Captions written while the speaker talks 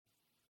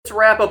Let's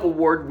wrap up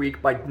award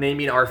week by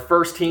naming our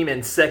first team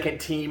and second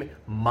team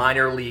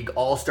minor league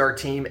all-star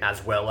team,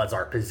 as well as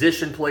our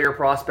position player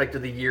prospect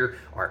of the year,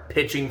 our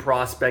pitching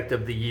prospect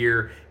of the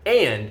year,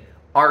 and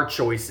our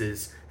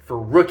choices for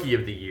rookie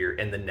of the year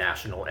in the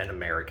National and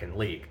American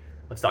League.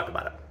 Let's talk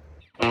about it.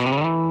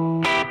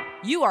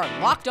 You are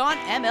Locked On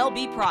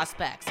MLB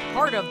Prospects,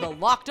 part of the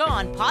Locked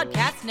On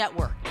Podcast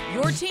Network,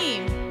 your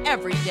team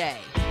every day.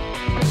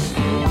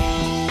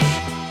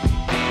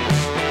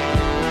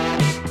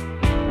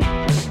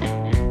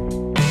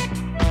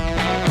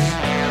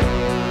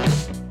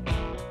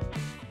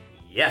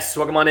 Yes,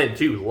 welcome on in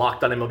to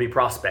Locked On MLB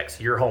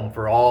Prospects, your home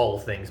for all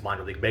things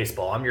minor league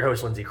baseball. I'm your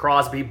host, Lindsey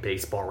Crosby,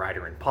 baseball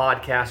writer and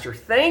podcaster.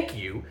 Thank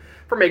you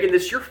for making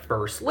this your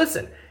first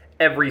listen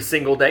every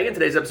single day. And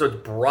today's episode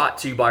is brought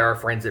to you by our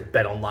friends at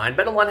BetOnline.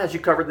 BetOnline has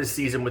you covered this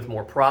season with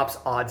more props,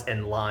 odds,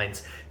 and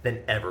lines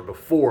than ever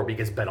before,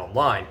 because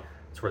BetOnline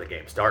is where the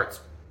game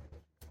starts.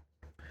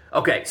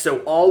 Okay, so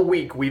all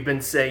week we've been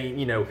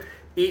saying,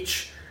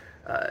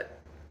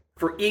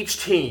 for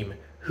each team,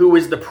 who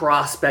is the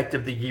prospect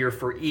of the year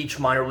for each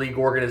minor league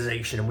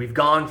organization, and we've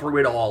gone through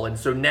it all. And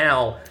so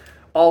now,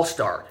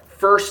 all-star,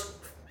 first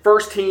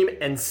team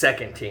and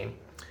second team.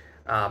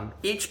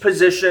 Each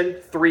position,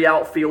 3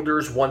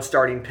 outfielders, 1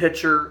 starting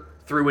pitcher,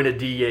 threw in a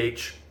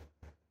DH.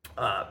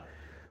 We're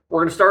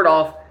going to start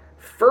off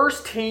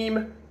first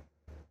team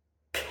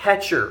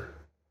catcher,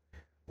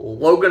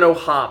 Logan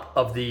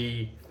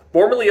O'Hoppe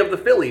formerly of the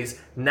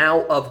Phillies,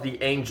 now of the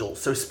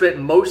Angels. So spent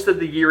most of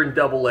the year in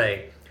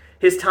Double-A.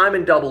 His time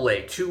in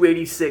Double-A,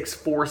 286,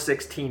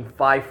 416,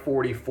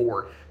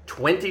 544,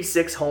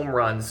 26 home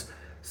runs,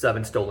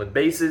 7 stolen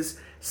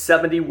bases,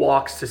 70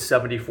 walks to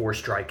 74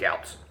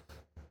 strikeouts.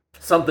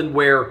 Something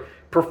where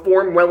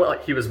performed well.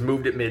 He was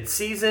moved at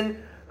midseason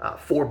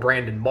for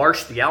Brandon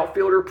Marsh, the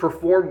outfielder,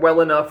 performed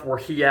well enough where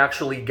he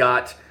actually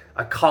got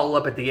a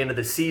call-up at the end of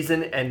the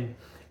season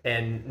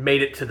and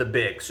made it to the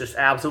bigs. Just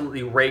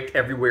absolutely raked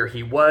everywhere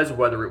he was,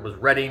 whether it was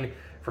Reading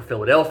for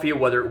Philadelphia,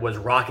 whether it was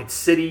Rocket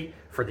City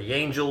for the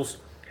Angels.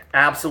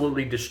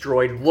 Absolutely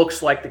destroyed.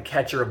 Looks like the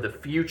catcher of the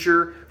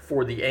future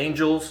for the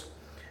Angels.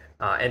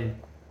 And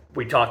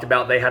we talked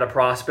about they had a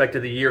prospect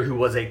of the year who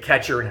was a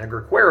catcher and had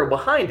Guerrero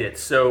behind it.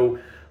 So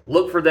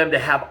look for them to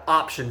have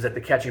options at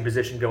the catching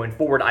position going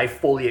forward. I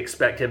fully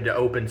expect him to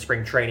open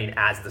spring training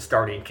as the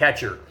starting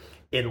catcher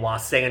in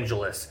Los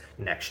Angeles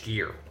next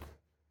year.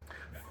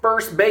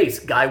 First base,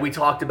 guy we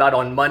talked about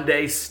on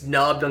Monday,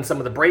 snubbed on some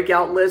of the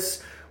breakout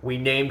lists. We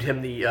named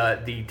him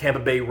the Tampa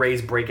Bay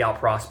Rays breakout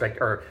prospect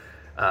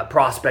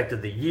prospect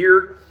of the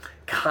year.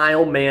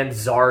 Kyle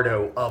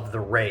Manzardo of the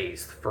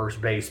Rays,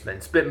 first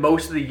baseman. Spent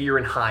most of the year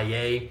in high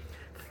A,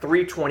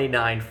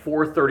 329,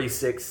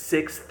 436,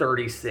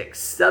 636,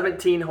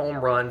 17 home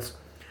runs,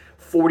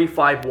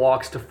 45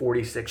 walks to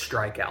 46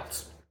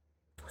 strikeouts.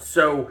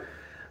 So,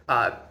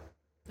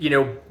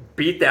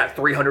 beat that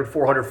 300,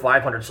 400,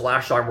 500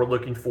 slash arm we're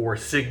looking for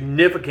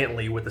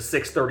significantly with the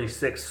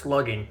 636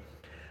 slugging.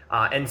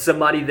 And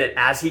somebody that,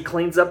 as he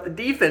cleans up the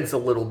defense a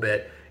little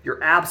bit,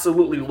 you're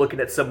absolutely looking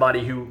at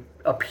somebody who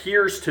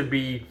appears to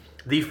be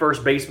the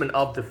first baseman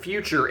of the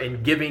future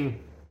and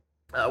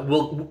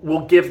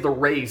will give the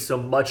Rays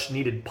some much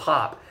needed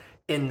pop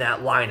in that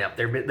lineup.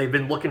 They've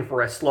been looking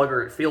for a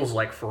slugger, it feels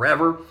like,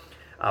 forever.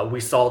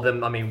 We've saw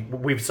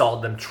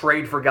them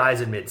trade for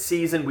guys in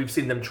midseason. We've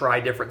seen them try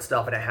different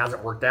stuff and it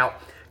hasn't worked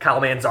out. Kyle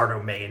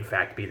Manzardo may in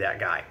fact be that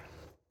guy.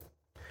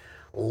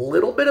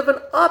 Little bit of an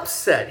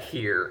upset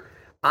here.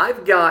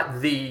 I've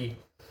got the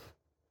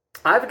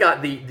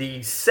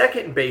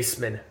second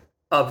baseman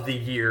of the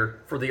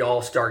year for the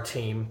All-Star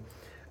team.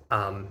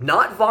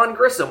 Not Vaughn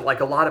Grissom like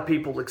a lot of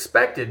people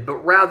expected, but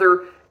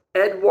rather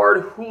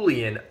Edouard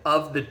Julien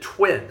of the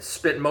Twins.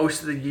 Spent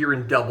most of the year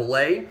in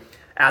Double-A,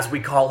 as we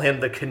call him,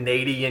 the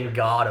Canadian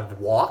god of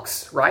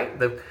walks, right?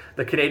 The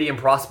Canadian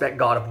prospect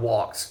god of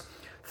walks.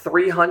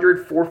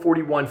 300,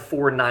 441,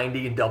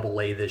 490 in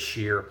Double-A this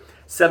year.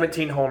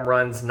 17 home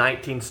runs,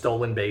 19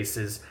 stolen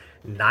bases,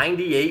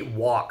 98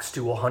 walks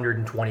to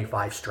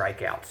 125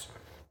 strikeouts.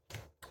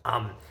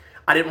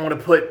 I didn't want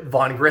to put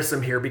Vaughn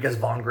Grissom here because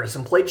Vaughn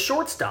Grissom played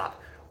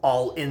shortstop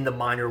all in the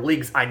minor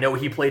leagues. I know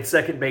he played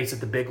second base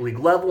at the big league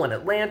level in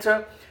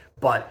Atlanta,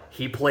 but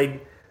he played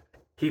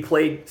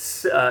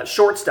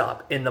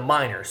shortstop in the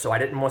minors. So I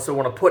didn't also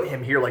want to put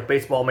him here like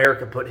Baseball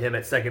America put him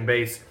at second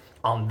base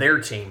on their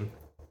team.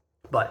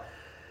 But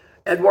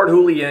Edouard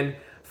Julien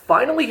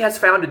finally has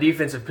found a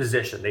defensive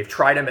position. They've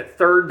tried him at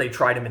third. They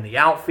tried him in the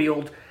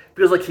outfield.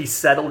 Feels like he's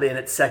settled in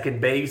at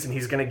second base and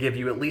he's going to give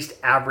you at least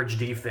average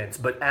defense,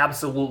 but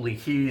absolutely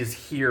he is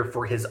here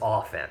for his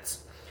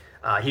offense.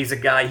 He's a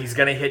guy, he's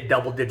going to hit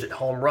double-digit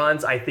home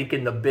runs. I think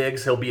in the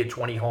bigs he'll be a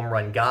 20 home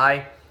run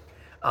guy,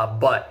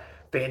 but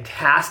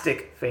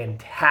fantastic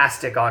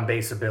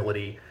on-base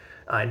ability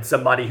and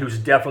somebody who's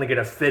definitely going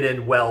to fit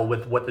in well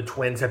with what the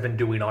Twins have been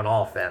doing on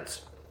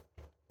offense.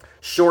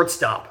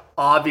 Shortstop,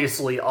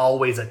 obviously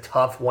always a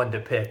tough one to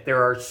pick.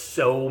 There are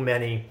so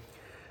many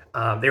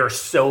stud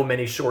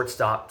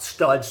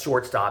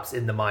shortstops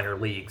in the minor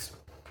leagues.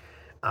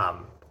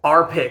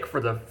 Our pick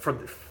for the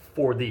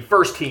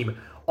first team,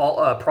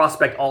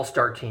 prospect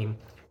all-star team,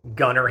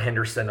 Gunnar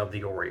Henderson of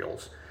the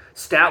Orioles.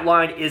 Stat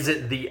line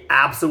isn't the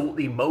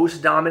absolutely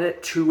most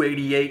dominant,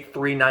 288,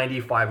 390,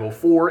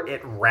 504.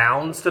 It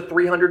rounds to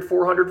 300,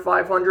 400,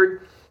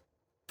 500.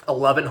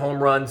 11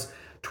 home runs,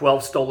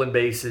 12 stolen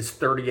bases,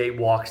 38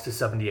 walks to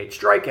 78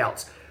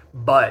 strikeouts.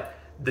 But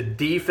the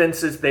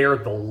defense is there,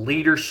 the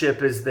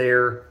leadership is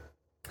there.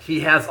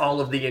 He has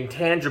all of the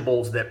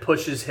intangibles that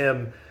pushes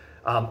him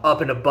up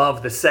and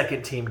above the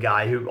second team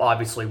guy, who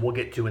obviously we'll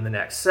get to in the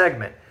next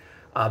segment.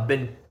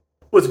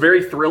 Was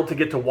very thrilled to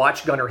get to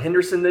watch Gunnar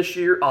Henderson this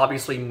year.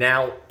 Obviously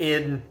now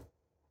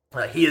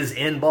he is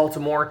in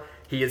Baltimore.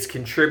 He is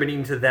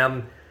contributing to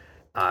them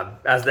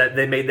as that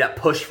they made that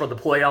push for the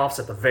playoffs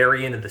at the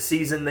very end of the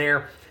season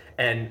there,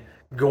 and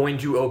going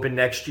to open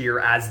next year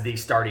as the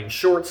starting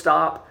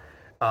shortstop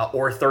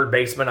or third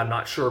baseman. I'm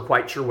not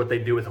quite sure what they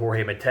do with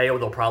Jorge Mateo.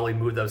 They'll probably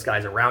move those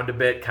guys around a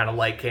bit, kind of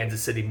like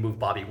Kansas City moved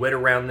Bobby Witt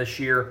around this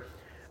year.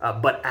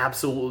 But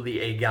absolutely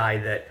a guy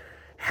that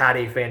had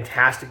a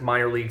fantastic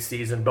minor league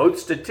season, both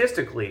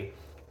statistically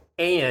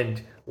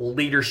and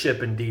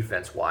leadership and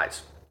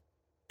defense-wise.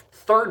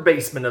 Third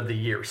baseman of the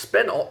year,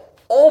 spent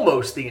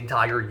almost the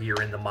entire year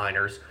in the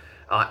minors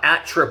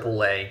at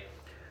AAA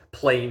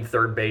playing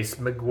third base,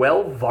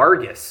 Miguel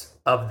Vargas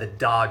of the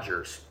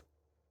Dodgers.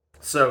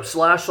 So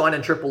slash line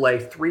in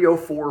AAA,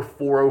 304,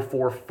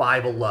 404,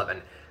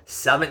 511.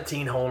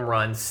 17 home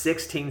runs,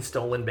 16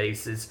 stolen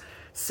bases,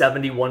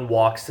 71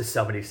 walks to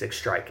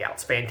 76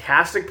 strikeouts.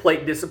 Fantastic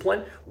plate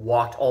discipline.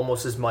 Walked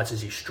almost as much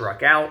as he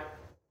struck out.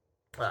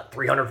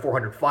 300,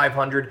 400,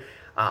 500.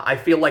 I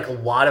feel like a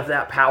lot of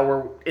that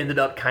power ended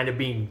up kind of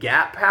being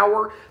gap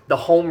power. The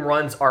home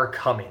runs are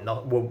coming.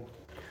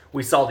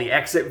 We saw the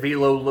exit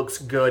velo looks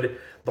good.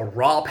 The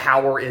raw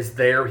power is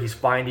there. He's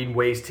finding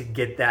ways to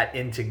get that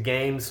into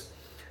games.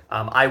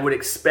 I would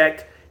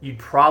expect you'd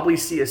probably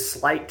see a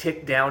slight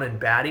tick down in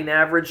batting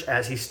average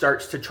as he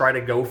starts to try to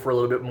go for a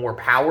little bit more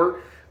power,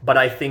 but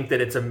I think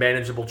that it's a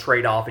manageable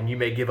trade-off, and you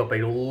may give up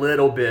a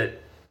little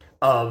bit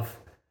of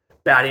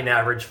batting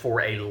average for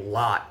a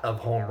lot of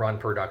home run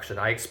production.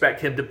 I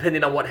expect him,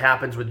 depending on what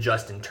happens with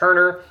Justin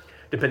Turner,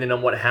 depending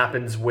on what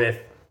happens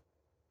with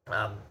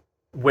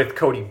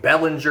Cody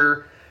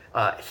Bellinger,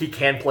 he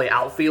can play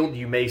outfield.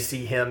 You may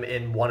see him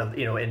in one of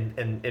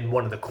in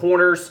one of the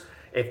corners.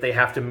 If they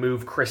have to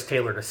move Chris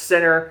Taylor to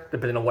center,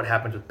 depending on what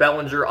happens with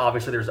Bellinger.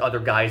 Obviously, there's other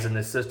guys in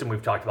this system.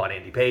 We've talked about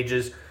Andy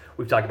Pages.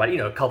 We've talked about,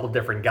 a couple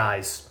different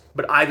guys.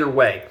 But either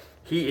way,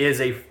 he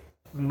is a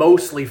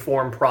mostly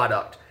formed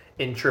product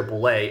in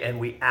AAA,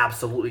 and we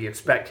absolutely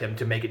expect him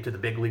to make it to the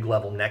big league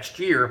level next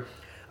year.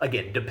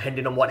 Again,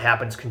 depending on what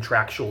happens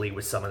contractually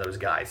with some of those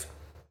guys.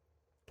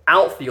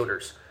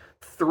 Outfielders.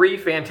 3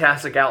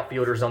 fantastic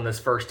outfielders on this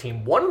first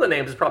team. One of the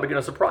names is probably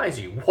going to surprise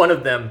you. One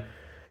of them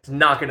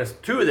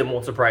two of them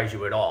won't surprise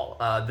you at all.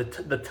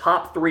 The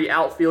top 3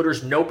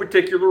 outfielders, no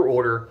particular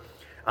order,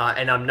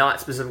 and I'm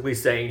not specifically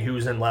saying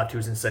who's in left,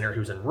 who's in center,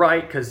 who's in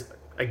right, because,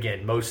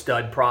 again, most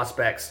stud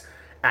prospects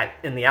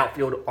in the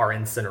outfield are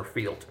in center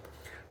field.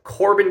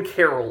 Corbin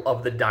Carroll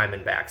of the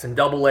Diamondbacks in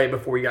AA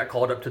before he got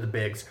called up to the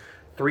bigs,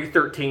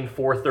 313,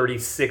 430,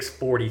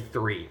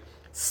 643.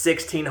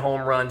 16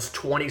 home runs,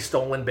 20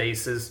 stolen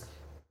bases,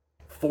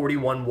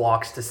 41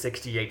 walks to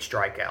 68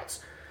 strikeouts.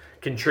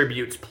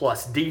 Contributes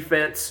plus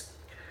defense,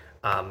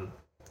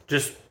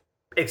 just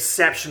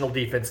exceptional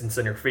defense in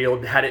center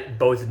field. Had it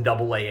both in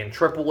AA and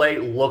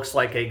AAA. Looks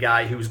like a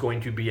guy who's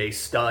going to be a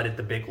stud at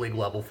the big league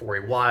level for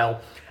a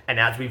while. And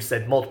as we've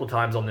said multiple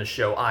times on this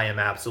show, I am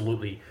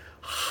absolutely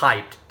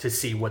hyped to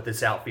see what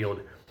this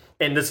outfield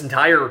and this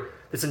entire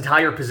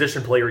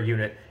position player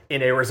unit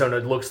in Arizona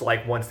looks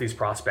like once these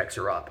prospects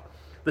are up.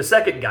 The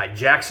second guy,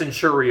 Jackson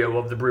Chourio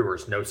of the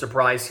Brewers, no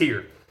surprise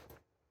here.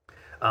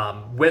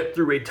 Went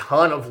through a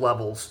ton of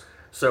levels,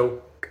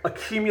 so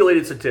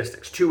accumulated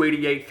statistics,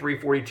 288,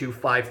 342,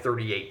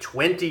 538,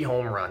 20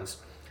 home runs,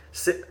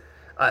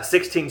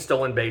 16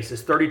 stolen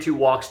bases, 32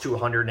 walks to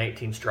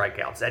 118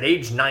 strikeouts. At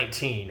age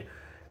 19,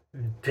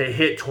 to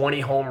hit 20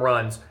 home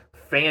runs,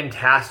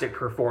 fantastic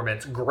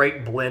performance,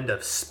 great blend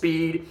of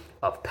speed,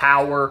 of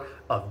power,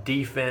 of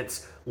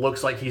defense.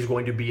 Looks like he's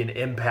going to be an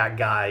impact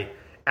guy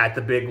at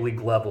the big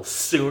league level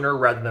sooner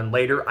rather than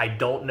later. I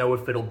don't know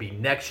if it'll be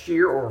next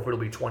year or if it'll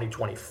be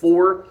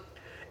 2024.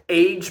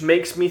 Age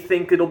makes me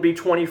think it'll be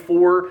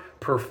 24.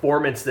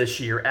 Performance this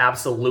year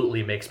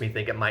absolutely makes me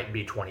think it might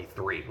be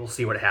 23. We'll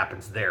see what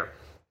happens there.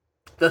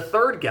 The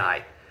third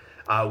guy,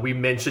 we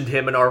mentioned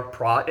him in our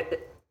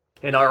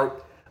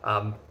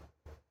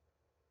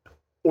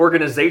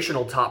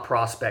organizational top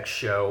prospects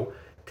show,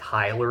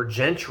 Tyler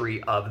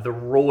Gentry of the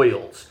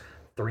Royals.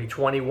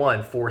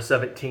 321,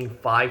 417,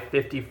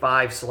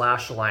 555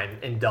 slash line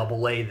in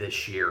AA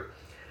this year.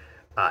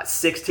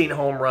 16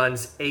 home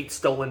runs, 8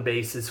 stolen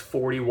bases,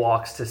 40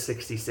 walks to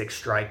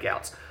 66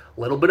 strikeouts. A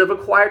little bit of a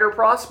quieter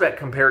prospect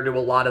compared to a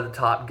lot of the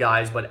top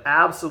guys, but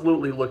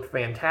absolutely looked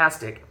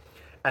fantastic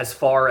as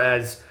far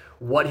as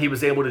what he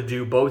was able to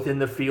do both in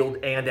the field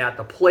and at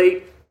the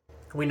plate.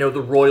 We know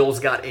the Royals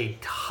got a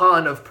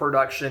ton of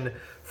production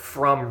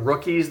from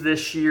rookies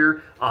this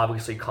year,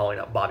 obviously calling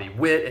up Bobby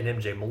Witt and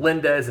MJ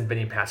Melendez and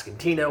Benny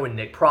Pascantino and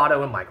Nick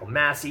Pratto and Michael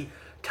Massey,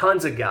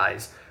 tons of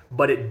guys,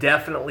 but it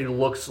definitely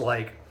looks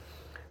like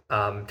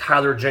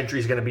Tyler Gentry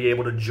is going to be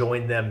able to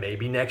join them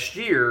maybe next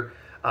year,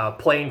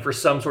 playing for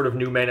some sort of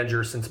new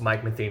manager since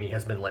Mike Matheny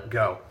has been let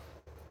go.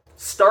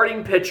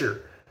 Starting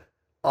pitcher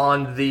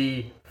on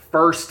the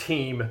first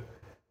team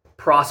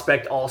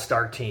prospect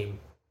all-star team,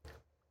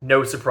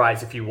 no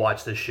surprise if you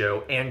watch this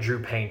show, Andrew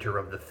Painter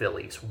of the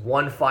Phillies.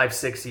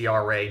 1.56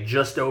 ERA,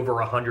 just over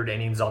 100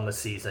 innings on the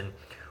season,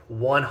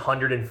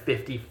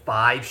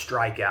 155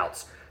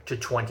 strikeouts to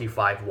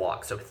 25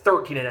 walks. So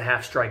 13 and a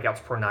half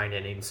strikeouts per 9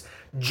 innings,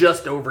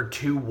 just over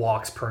 2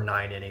 walks per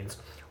 9 innings.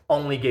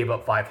 Only gave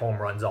up 5 home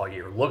runs all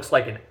year. Looks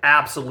like an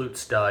absolute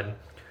stud.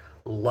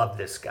 Love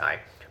this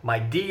guy. My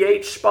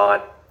DH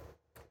spot,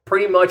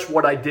 pretty much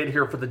what I did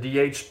here for the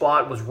DH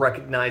spot was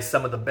recognize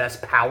some of the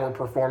best power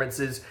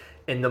performances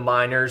in the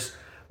minors.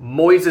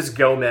 Moises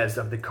Gomez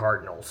of the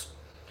Cardinals.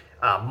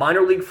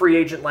 Minor league free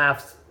agent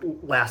last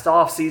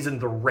offseason.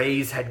 The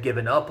Rays had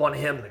given up on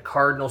him. The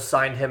Cardinals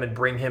signed him and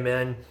bring him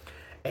in.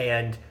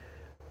 And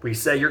we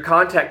say your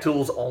contact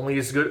tool is only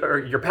as good, or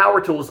your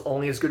power tool is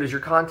only as good as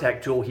your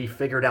contact tool. He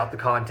figured out the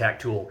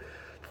contact tool.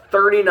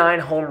 39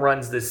 home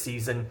runs this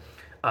season.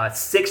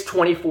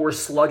 624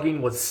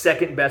 slugging was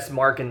second best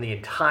mark in the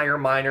entire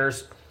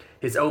minors.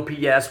 His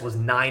OPS was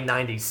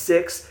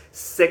 996,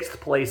 6th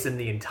place in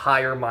the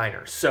entire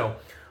minors. So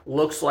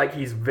looks like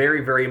he's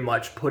very, very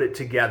much put it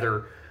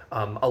together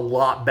a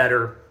lot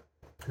better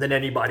than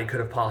anybody could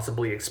have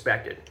possibly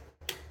expected.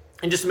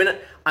 In just a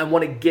minute, I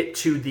want to get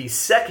to the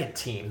second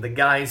team, the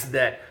guys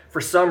that for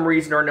some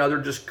reason or another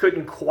just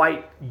couldn't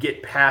quite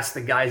get past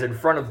the guys in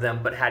front of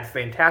them but had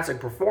fantastic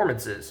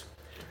performances.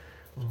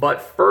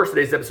 But first,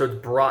 today's episode is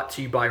brought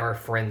to you by our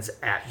friends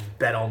at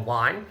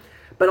BetOnline.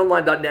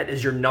 BetOnline.net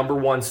is your number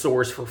one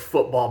source for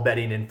football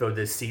betting info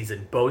this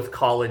season, both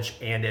college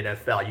and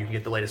NFL. You can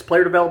get the latest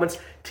player developments,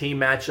 team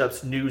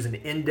matchups, news, and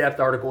in-depth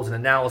articles and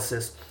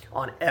analysis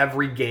on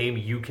every game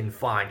you can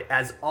find.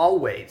 As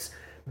always,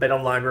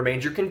 BetOnline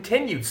remains your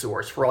continued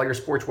source for all your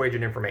sports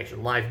wagering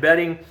information, live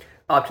betting,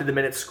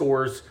 up-to-the-minute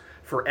scores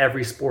for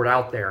every sport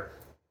out there.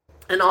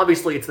 And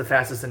obviously, it's the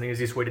fastest and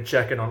easiest way to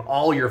check in on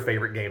all your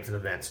favorite games and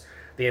events.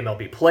 The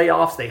MLB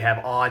playoffs, they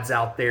have odds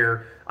out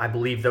there. I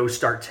believe those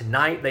start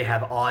tonight. They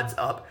have odds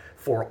up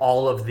for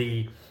all of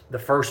the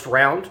first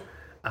round.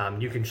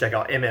 You can check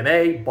out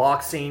MMA,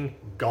 boxing,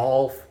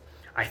 golf.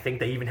 I think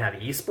they even have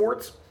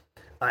esports,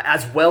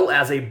 as well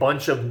as a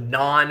bunch of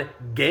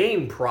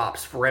non-game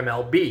props for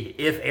MLB.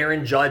 If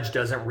Aaron Judge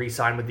doesn't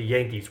re-sign with the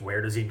Yankees,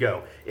 where does he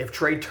go? If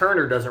Trey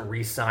Turner doesn't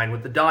re-sign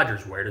with the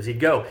Dodgers, where does he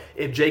go?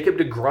 If Jacob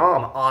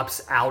deGrom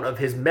opts out of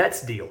his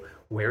Mets deal,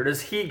 where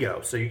does he go?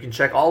 So you can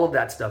check all of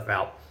that stuff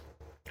out.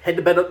 Head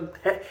to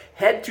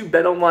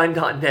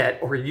betonline.net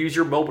or use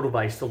your mobile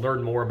device to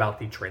learn more about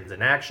the trends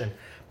in action,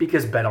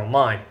 because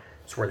BetOnline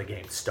is where the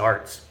game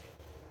starts.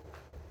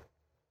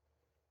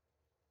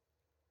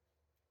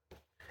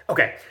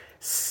 Okay,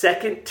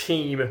 second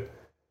team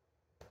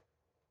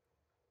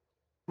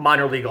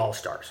minor league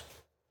all-stars.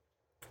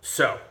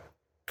 So,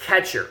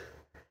 catcher,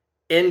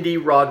 Endy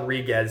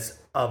Rodriguez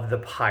of the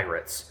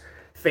Pirates.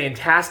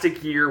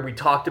 Fantastic year. We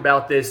talked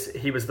about this.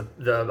 He was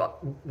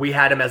we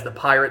had him as the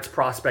Pirates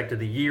prospect of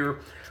the year.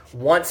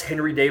 Once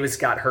Henry Davis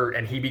got hurt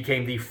and he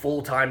became the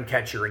full-time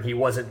catcher and he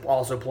wasn't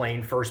also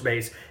playing first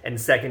base and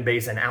second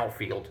base and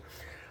outfield,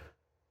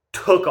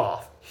 took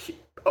off.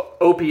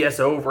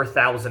 OPS over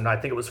 1,000. I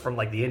think it was from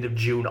like the end of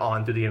June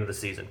on through the end of the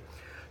season.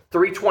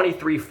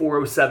 323,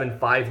 407,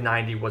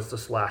 590 was the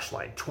slash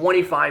line.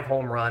 25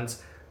 home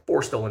runs,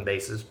 4 stolen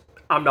bases.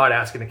 I'm not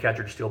asking a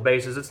catcher to steal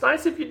bases. It's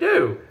nice if you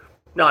do.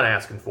 Not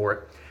asking for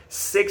it.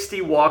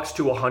 60 walks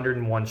to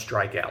 101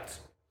 strikeouts.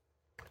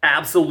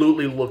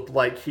 Absolutely looked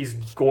like he's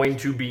going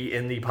to be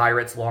in the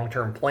Pirates'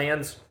 long-term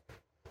plans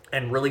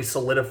and really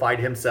solidified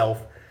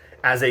himself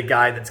as a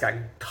guy that's got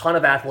a ton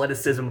of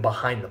athleticism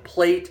behind the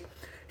plate.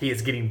 He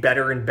is getting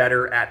better and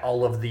better at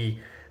all of the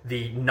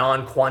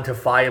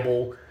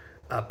non-quantifiable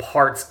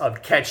parts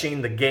of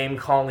catching, the game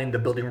calling, the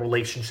building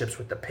relationships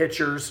with the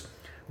pitchers,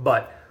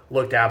 but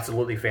looked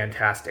absolutely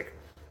fantastic.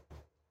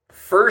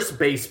 First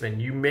baseman,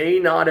 you may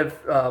not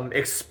have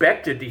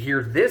expected to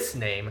hear this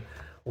name,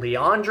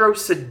 Leandro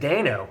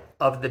Cedeno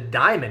of the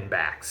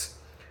Diamondbacks.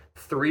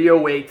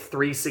 308,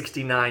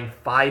 369,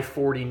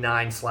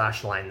 549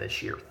 slash line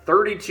this year.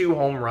 32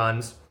 home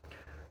runs,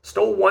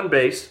 stole 1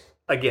 base.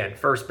 Again,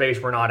 first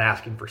base, we're not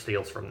asking for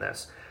steals from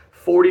this.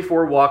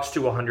 44 walks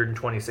to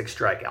 126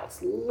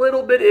 strikeouts.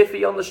 Little bit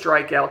iffy on the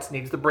strikeouts,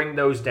 needs to bring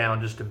those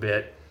down just a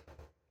bit.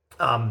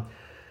 And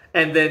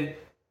then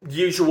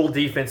usual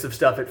defensive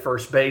stuff at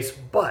first base,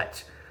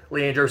 but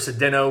Leandro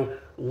Cedeno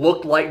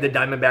looked like the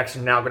Diamondbacks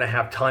are now going to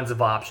have tons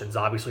of options.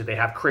 Obviously, they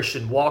have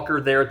Christian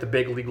Walker there at the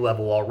big league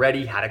level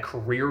already, had a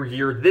career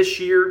year this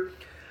year.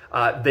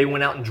 They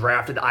went out and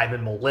drafted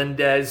Ivan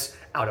Melendez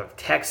out of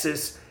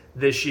Texas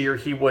this year.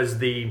 He was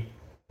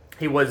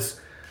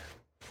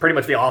pretty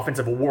much the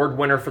offensive award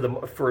winner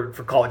for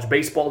college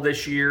baseball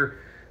this year.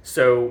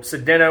 So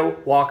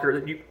Cedeno,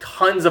 Walker,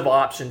 tons of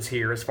options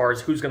here as far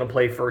as who's going to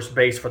play first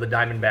base for the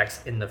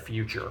Diamondbacks in the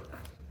future.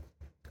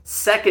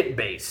 Second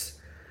base,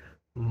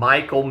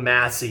 Michael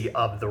Massey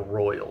of the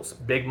Royals.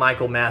 Big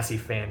Michael Massey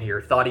fan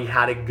here. Thought he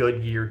had a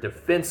good year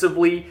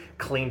defensively,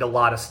 cleaned a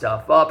lot of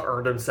stuff up,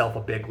 earned himself a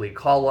big league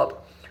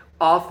call-up.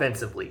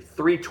 Offensively,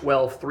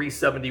 312,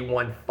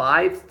 371,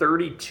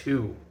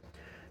 532.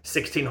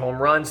 16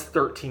 home runs,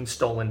 13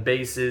 stolen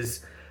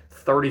bases,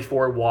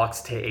 34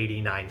 walks to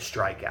 89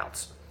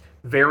 strikeouts.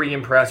 Very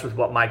impressed with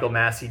what Michael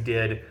Massey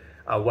did,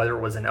 whether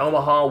it was in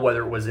Omaha,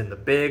 whether it was in the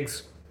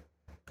bigs.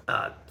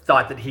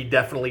 Thought that he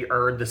definitely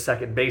earned the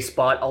second base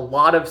spot. A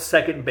lot of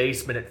second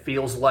basemen, it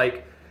feels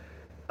like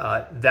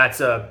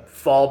that's a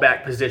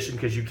fallback position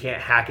because you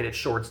can't hack it at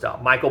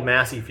shortstop. Michael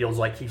Massey feels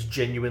like he's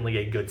genuinely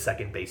a good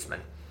second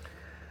baseman.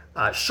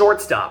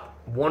 Shortstop,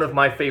 one of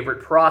my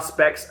favorite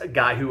prospects, a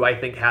guy who I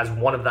think has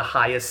one of the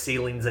highest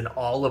ceilings in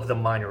all of the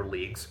minor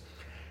leagues,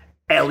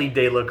 Elly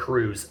De La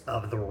Cruz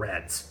of the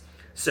Reds.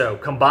 So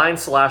combined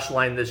slash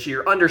line this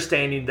year,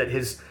 understanding that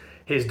his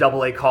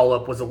AA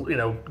call-up was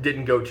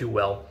didn't go too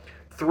well.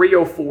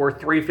 304,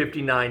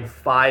 359,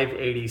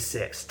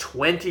 586,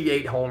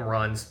 28 home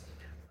runs,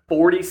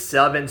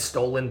 47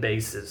 stolen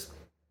bases,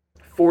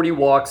 40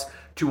 walks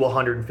to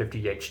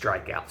 158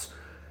 strikeouts.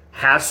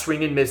 Has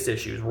swing and miss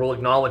issues. We'll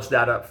acknowledge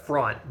that up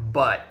front,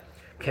 but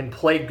can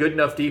play good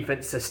enough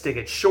defense to stick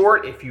it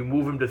short. If you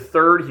move him to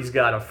third, he's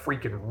got a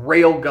freaking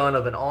railgun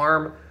of an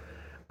arm.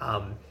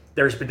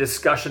 There's been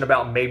discussion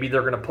about maybe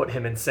they're going to put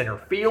him in center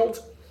field.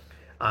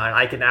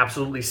 I can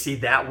absolutely see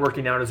that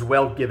working out as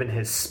well, given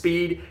his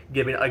speed,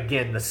 given,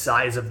 again, the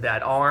size of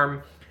that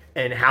arm,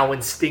 and how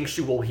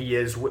instinctual he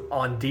is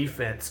on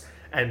defense,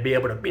 and be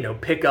able to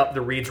pick up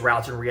the reads,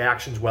 routes, and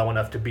reactions well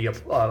enough to be a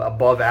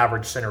above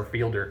average center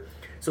fielder.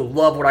 So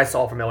love what I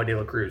saw from Elly De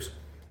La Cruz.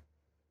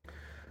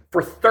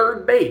 For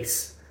third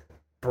base,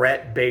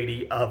 Brett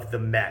Baty of the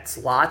Mets.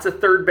 Lots of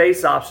third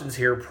base options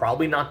here.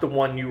 Probably not the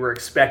one you were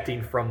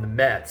expecting from the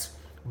Mets,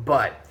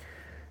 but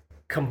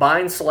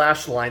combined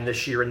slash line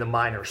this year in the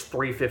minors,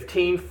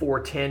 315,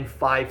 410,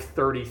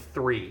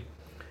 533.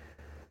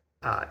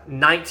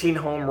 19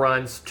 home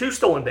runs, 2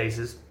 stolen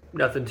bases,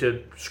 nothing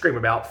to scream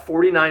about,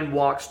 49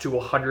 walks to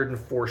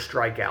 104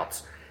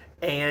 strikeouts.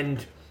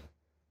 And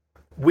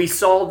we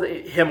saw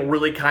him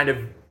really kind of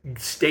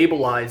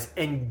stabilize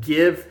and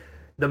give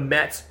the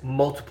Mets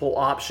multiple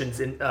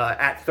options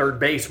at third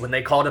base when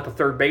they called up a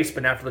third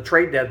baseman after the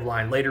trade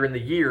deadline later in the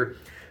year,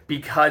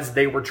 because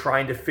they were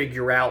trying to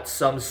figure out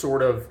some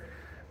sort of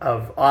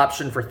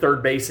option for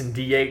third base and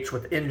DH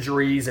with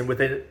injuries and with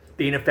the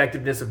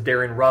ineffectiveness of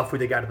Darren Ruff, who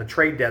they got at the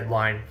trade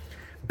deadline.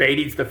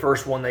 Baty's the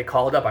first one they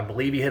called up. I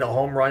believe he hit a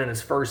home run in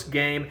his first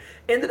game.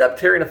 Ended up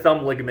tearing a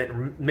thumb ligament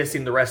and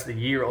missing the rest of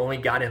the year. Only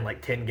got in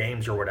like 10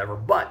 games or whatever.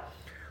 But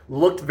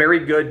looked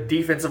very good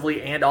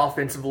defensively and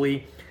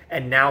offensively.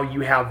 And now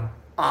you have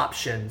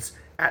options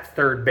at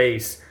third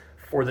base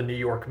for the New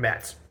York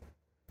Mets.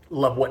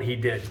 Love what he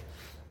did.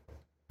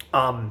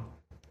 In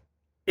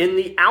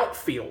the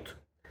outfield,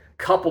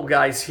 couple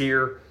guys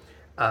here.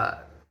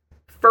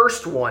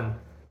 First one,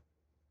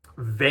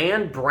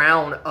 Van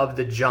Brown of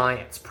the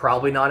Giants.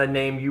 Probably not a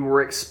name you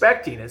were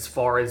expecting as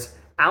far as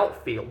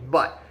outfield,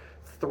 but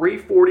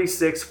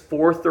 346,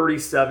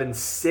 437,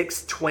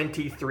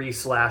 623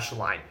 slash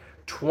line.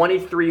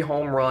 23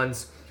 home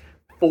runs,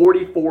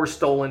 44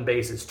 stolen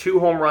bases. 2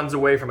 home runs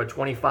away from a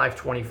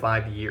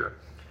 25-25 year.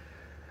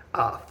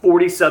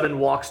 47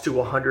 walks to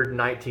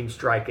 119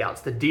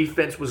 strikeouts. The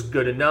defense was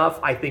good enough.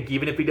 I think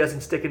even if he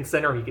doesn't stick in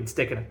center, he can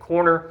stick in a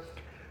corner.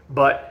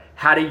 But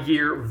had a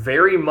year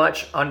very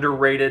much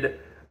underrated,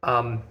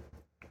 kind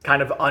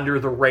of under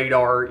the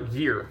radar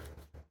year.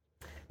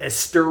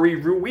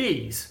 Esteury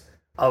Ruiz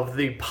of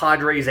the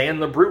Padres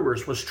and the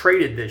Brewers was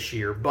traded this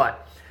year,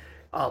 but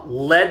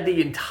led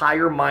the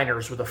entire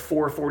minors with a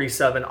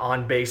 447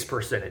 on-base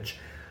percentage.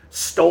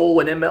 Stole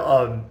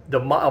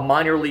a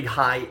minor league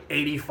high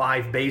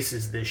 85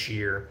 bases this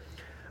year.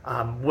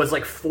 Was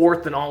like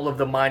fourth in all of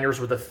the minors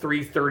with a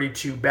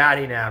 332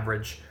 batting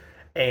average,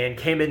 and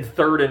came in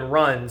third in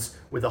runs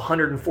with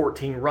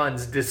 114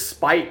 runs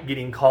despite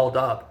getting called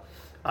up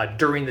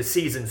during the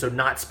season, so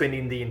not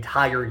spending the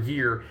entire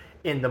year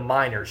in the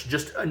minors.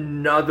 Just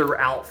another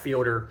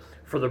outfielder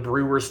for the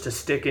Brewers to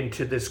stick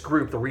into this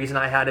group. The reason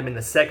I had him in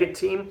the second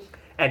team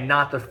and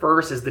not the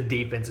first is the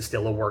defense is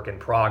still a work in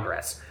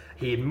progress.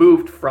 He had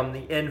moved from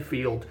the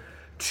infield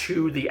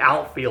to the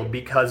outfield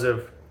because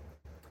of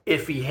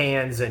iffy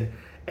hands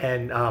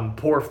and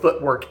poor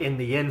footwork in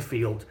the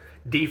infield.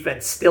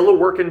 Defense still a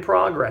work in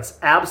progress.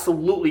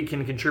 Absolutely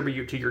can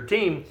contribute to your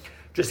team.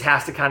 Just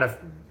has to kind of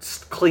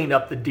clean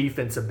up the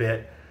defense a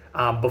bit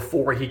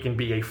before he can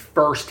be a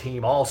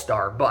first-team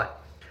All-Star.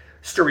 But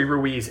Esteury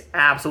Ruiz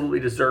absolutely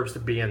deserves to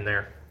be in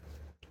there.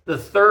 The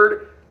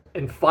third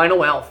and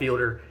final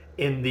outfielder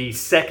in the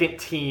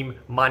second-team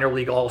minor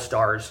league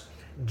All-Stars,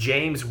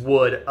 James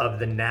Wood of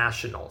the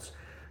Nationals.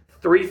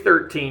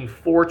 .313,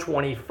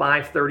 .420,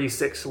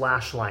 .536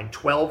 slash line,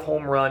 12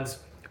 home runs,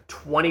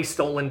 20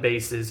 stolen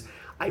bases.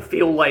 I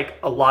feel like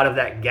a lot of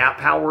that gap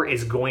power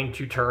is going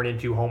to turn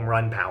into home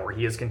run power.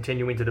 He is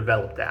continuing to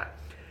develop that.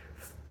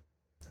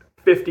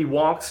 50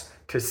 walks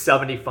to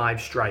 75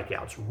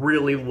 strikeouts.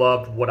 Really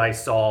loved what I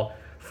saw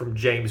from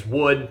James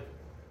Wood.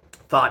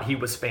 Thought he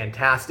was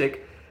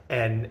fantastic,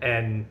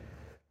 and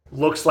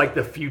looks like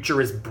the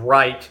future is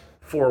bright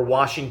for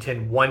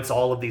Washington once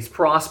all of these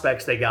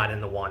prospects they got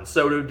in the Juan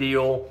Soto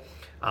deal,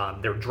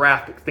 their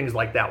draft, things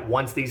like that.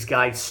 Once these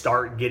guys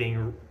start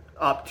getting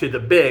up to the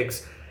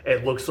bigs,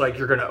 it looks like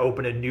you're going to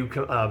open a new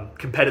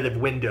competitive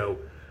window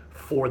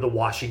for the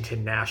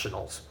Washington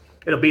Nationals.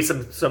 It'll be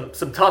some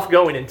tough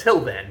going until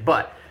then,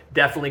 but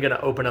definitely going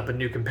to open up a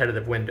new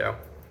competitive window.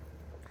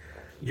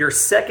 Your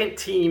second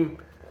team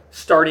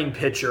starting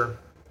pitcher,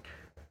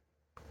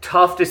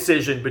 tough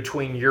decision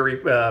between Yuri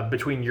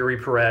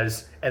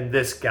Perez and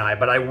this guy,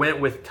 but I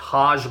went with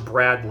Taj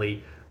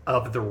Bradley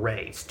of the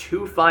Rays.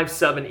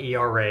 2.57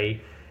 ERA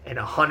and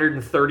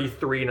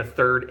 133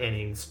 1/3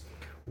 innings,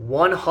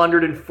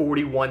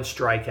 141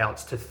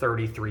 strikeouts to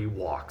 33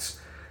 walks.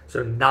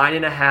 So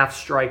 9.5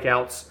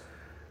 strikeouts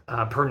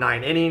per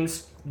 9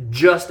 innings,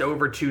 just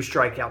over 2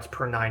 strikeouts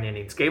per 9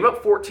 innings. Gave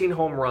up 14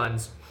 home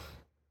runs,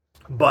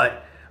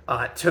 but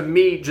to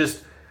me,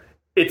 just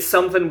it's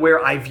something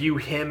where I view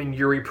him and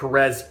Yuri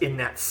Perez in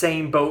that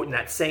same boat, in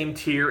that same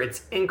tier.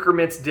 It's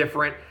increments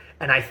different,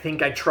 and I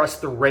think I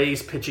trust the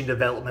Rays pitching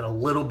development a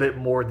little bit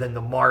more than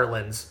the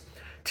Marlins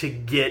to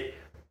get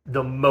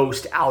the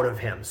most out of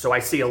him. So I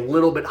see a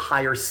little bit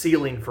higher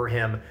ceiling for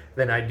him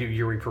than I do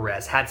Yuri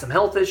Perez. Had some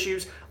health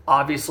issues,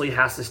 obviously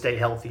has to stay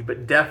healthy,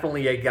 but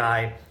definitely a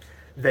guy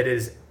that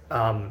is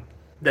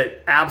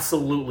that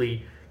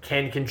absolutely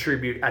can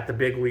contribute at the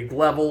big league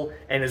level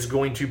and is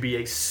going to be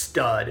a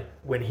stud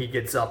when he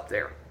gets up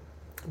there.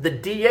 The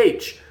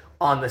DH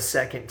on the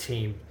second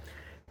team,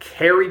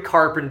 Kerry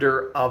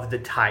Carpenter of the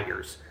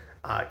Tigers,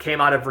 came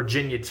out of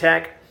Virginia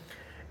Tech,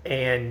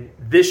 and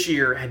this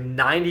year had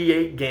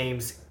 98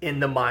 games in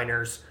the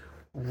minors,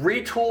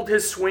 retooled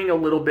his swing a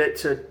little bit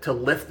to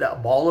lift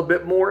that ball a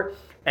bit more,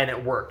 and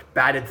it worked.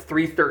 Batted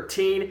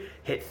 .313,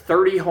 hit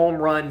 30 home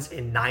runs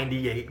in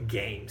 98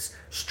 games.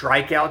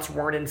 Strikeouts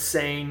weren't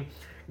insane.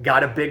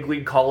 Got a big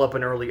league call-up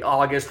in early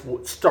August.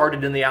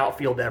 Started in the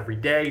outfield every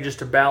day,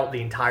 just about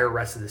the entire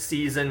rest of the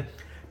season.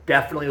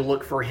 Definitely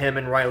look for him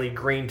and Riley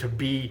Green to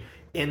be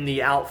in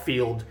the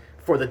outfield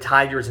for the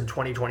Tigers in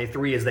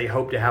 2023 as they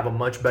hope to have a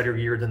much better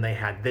year than they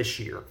had this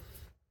year.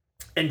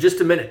 In just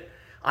a minute,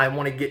 I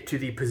want to get to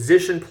the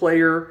position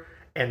player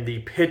and the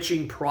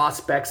pitching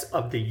prospects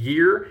of the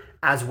year,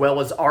 as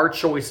well as our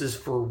choices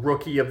for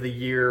Rookie of the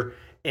Year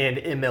in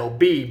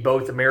MLB,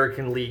 both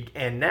American League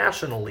and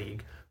National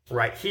League,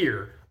 right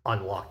here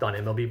on Locked On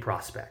MLB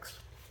Prospects.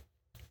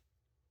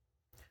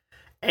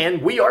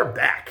 And we are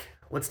back.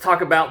 Let's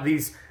talk about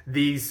the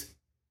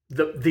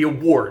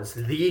awards,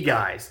 the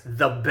guys,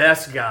 the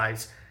best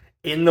guys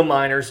in the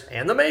minors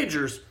and the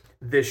majors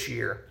this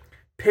year.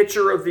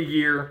 Pitcher of the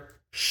Year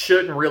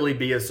shouldn't really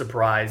be a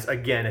surprise.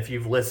 Again, if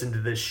you've listened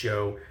to this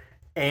show,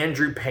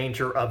 Andrew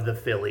Painter of the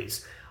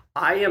Phillies.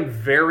 I am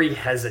very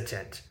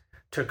hesitant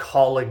to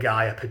call a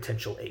guy a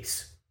potential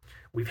ace.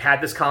 We've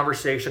had this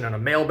conversation on a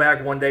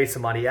mailbag one day.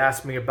 Somebody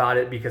asked me about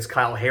it because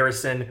Kyle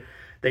Harrison,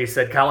 they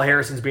said, Kyle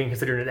Harrison's being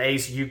considered an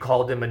ace. You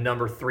called him a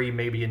number 3,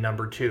 maybe a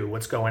number 2.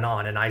 What's going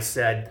on? And I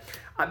said,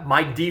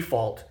 my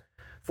default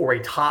for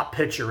a top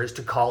pitcher is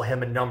to call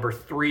him a number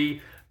 3.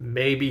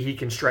 Maybe he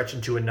can stretch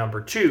into a number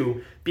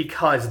 2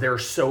 because there are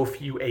so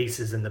few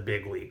aces in the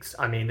big leagues.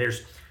 I mean,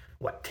 there's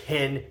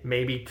 10,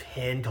 maybe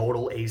 10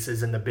 total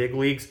aces in the big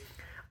leagues.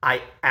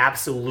 I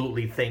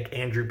absolutely think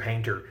Andrew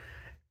Painter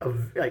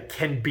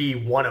can be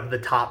one of the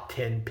top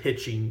 10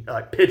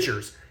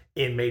 pitchers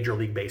in Major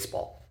League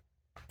Baseball.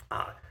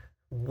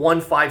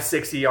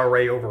 1.56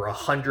 ERA over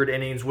 100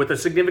 innings with a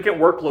significant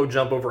workload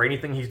jump over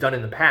anything he's done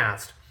in the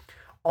past.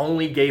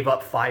 Only gave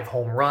up 5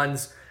 home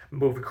runs,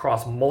 moved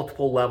across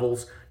multiple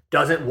levels,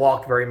 doesn't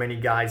walk very many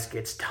guys,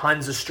 gets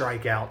tons of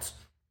strikeouts.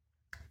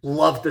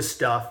 Love the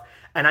stuff.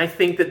 And I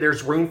think that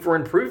there's room for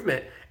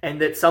improvement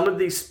and that some of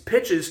these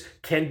pitches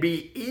can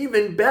be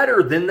even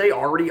better than they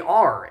already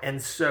are.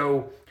 And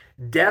so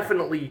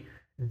definitely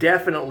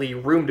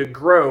room to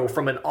grow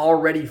from an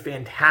already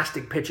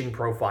fantastic pitching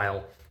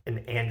profile in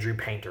Andrew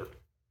Painter.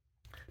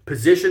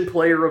 Position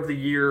player of the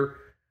year,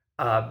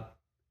 a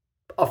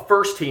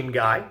first-team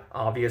guy,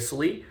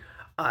 obviously.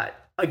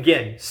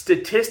 Again,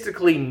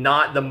 statistically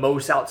not the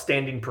most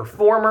outstanding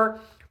performer,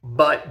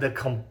 but the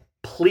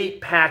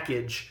complete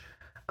package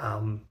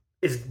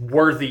is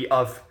worthy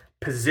of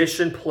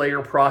position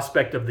player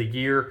prospect of the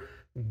year,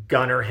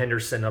 Gunnar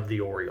Henderson of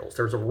the Orioles.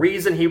 There's a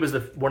reason he was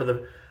one of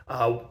the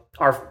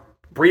our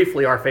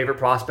favorite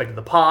prospect of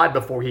the pod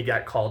before he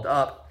got called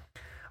up.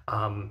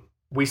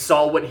 We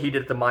saw what he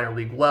did at the minor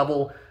league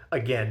level.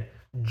 Again,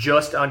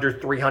 just under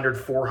 300,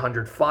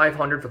 400,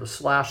 500 for the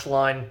slash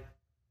line.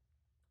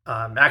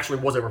 Actually,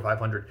 it was over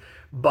 500,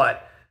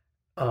 but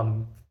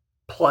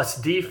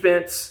plus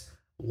defense,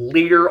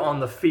 leader on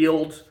the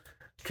field,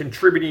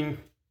 contributing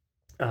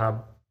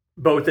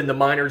both in the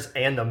minors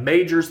and the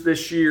majors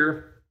this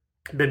year.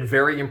 Been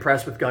very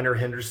impressed with Gunnar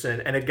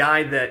Henderson, and a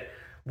guy that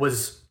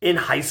was in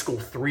high school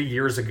 3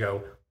 years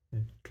ago,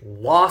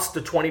 lost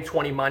the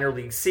 2020 minor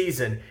league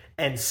season,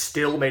 and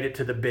still made it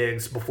to the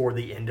bigs before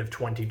the end of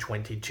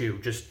 2022.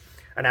 Just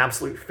an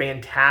absolute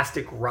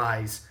fantastic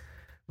rise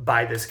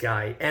by this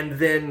guy. And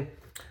then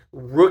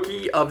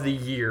Rookie of the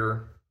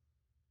Year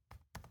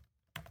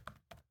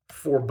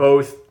for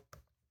both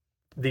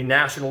the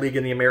National League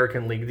and the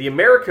American League. The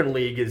American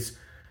League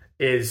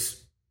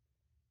is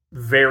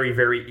very,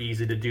 very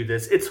easy to do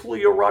this. It's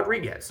Julio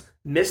Rodriguez.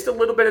 Missed a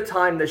little bit of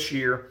time this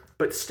year,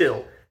 but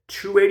still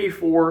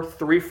 284,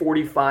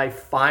 345,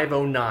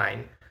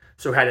 509.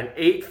 So had an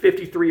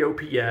 853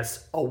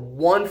 OPS, a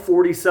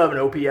 147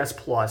 OPS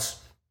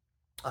plus,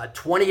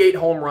 28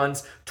 home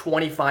runs,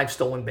 25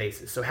 stolen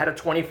bases. So had a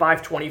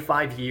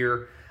 25-25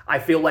 year. I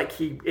feel like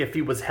if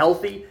he was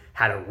healthy,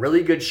 had a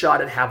really good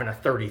shot at having a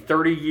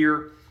 30-30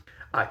 year.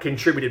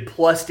 Contributed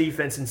plus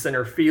defense in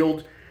center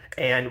field,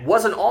 and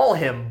wasn't all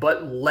him,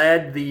 but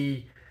led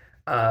the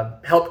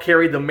helped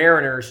carry the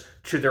Mariners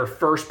to their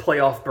first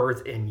playoff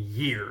berth in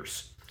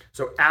years.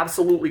 So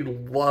absolutely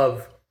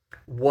love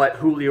what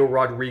Julio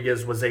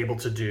Rodriguez was able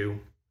to do.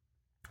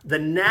 The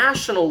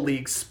National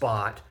League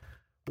spot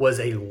was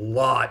a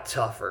lot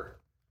tougher.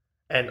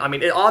 And I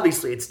mean,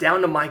 obviously it's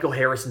down to Michael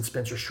Harris and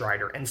Spencer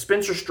Strider. And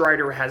Spencer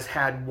Strider has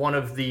had one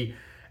of the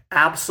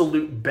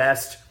absolute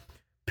best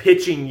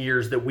pitching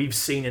years that we've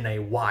seen in a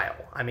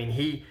while. I mean,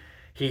 he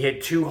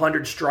hit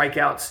 200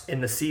 strikeouts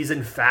in the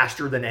season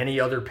faster than any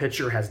other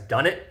pitcher has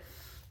done it.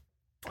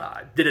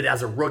 Did it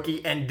as a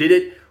rookie and did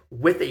it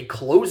with a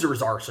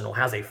closer's arsenal.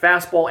 Has a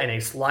fastball and a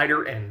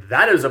slider, and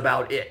that is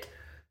about it.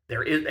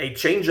 There is a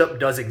changeup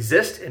does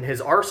exist in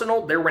his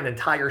arsenal. There were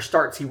entire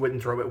starts he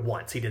wouldn't throw it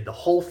once. He did the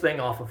whole thing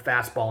off of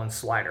fastball and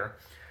slider.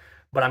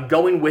 But I'm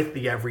going with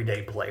the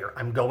everyday player.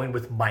 I'm going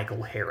with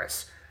Michael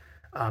Harris.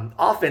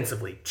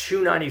 Offensively,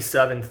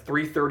 297,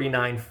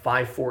 339,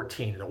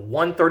 514, a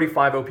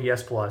 135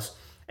 OPS plus,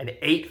 an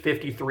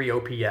 853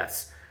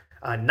 OPS,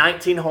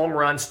 19 home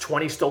runs,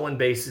 20 stolen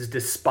bases,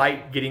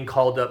 despite getting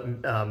called up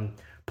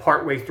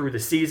partway through the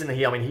season.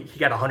 He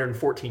got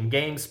 114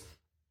 games,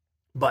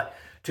 but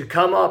to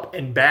come up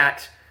and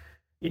bat,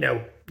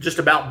 just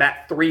about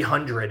bat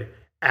 300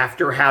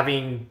 after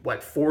having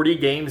 40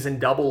 games in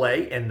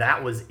Double-A, and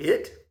that was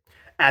it,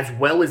 as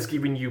well as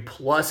giving you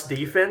plus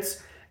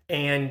defense.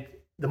 And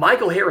the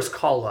Michael Harris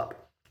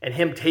call-up and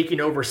him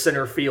taking over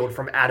center field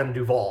from Adam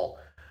Duvall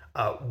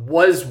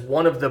was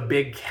one of the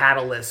big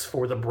catalysts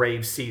for the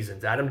Braves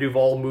seasons. Adam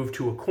Duvall moved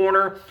to a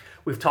corner.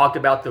 We've talked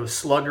about those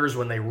sluggers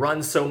when they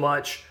run so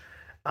much.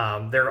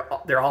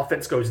 Their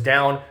offense goes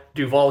down.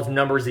 Duvall's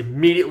numbers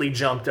immediately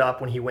jumped up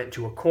when he went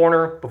to a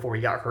corner before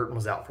he got hurt and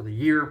was out for the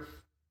year.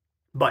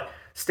 But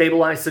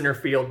stabilized center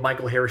field.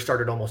 Michael Harris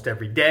started almost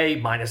every day,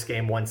 minus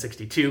game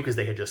 162 because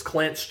they had just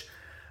clinched.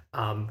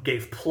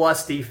 Gave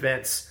plus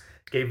defense.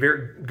 Gave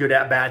very good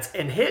at-bats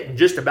and hit in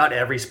just about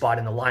every spot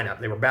in the lineup.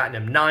 They were batting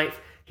him ninth.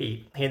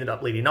 He ended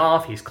up leading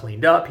off. He's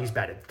cleaned up. He's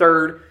batted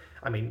third.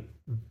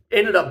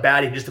 Ended up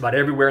batting just about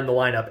everywhere in the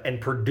lineup and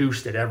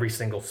produced at every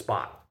single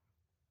spot.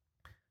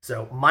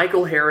 So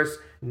Michael Harris,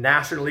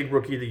 National League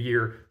Rookie of the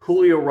Year.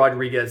 Julio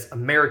Rodriguez,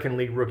 American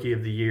League Rookie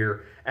of the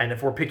Year. And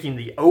if we're picking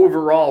the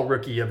overall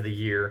Rookie of the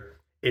Year,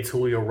 it's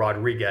Julio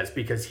Rodriguez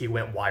because he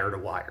went wire to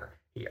wire.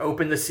 He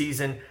opened the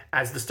season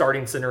as the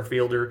starting center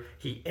fielder.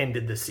 He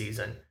ended the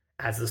season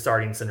as the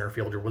starting center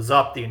fielder. Was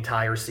up the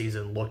entire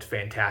season, looked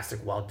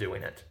fantastic while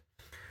doing it.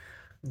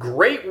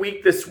 Great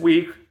week this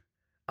week.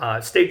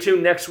 Stay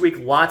tuned next week.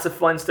 Lots of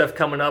fun stuff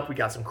coming up. We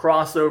got some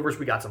crossovers.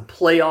 We got some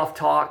playoff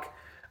talk.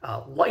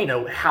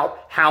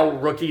 How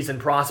rookies and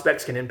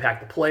prospects can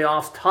impact the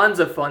playoffs. Tons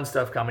of fun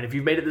stuff coming. If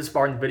you've made it this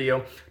far in the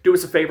video, do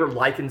us a favor,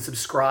 like and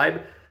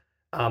subscribe.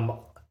 On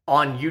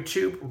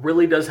YouTube,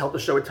 really does help the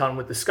show a ton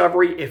with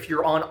discovery. If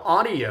you're on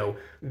audio,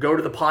 go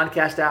to the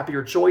podcast app of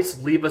your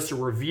choice, leave us a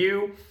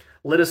review.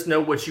 Let us know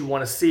what you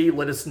want to see.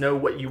 Let us know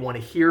what you want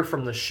to hear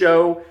from the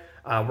show.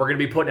 We're going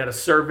to be putting out a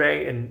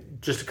survey in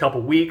just a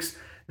couple weeks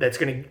that's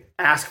going to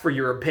ask for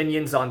your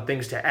opinions on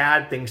things to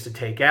add, things to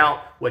take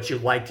out, what you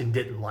liked and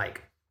didn't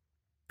like.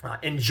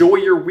 Enjoy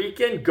your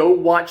weekend. Go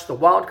watch the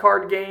wild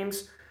card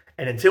games.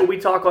 And until we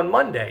talk on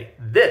Monday,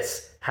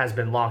 this has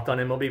been Locked on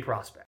MLB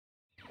Prospects.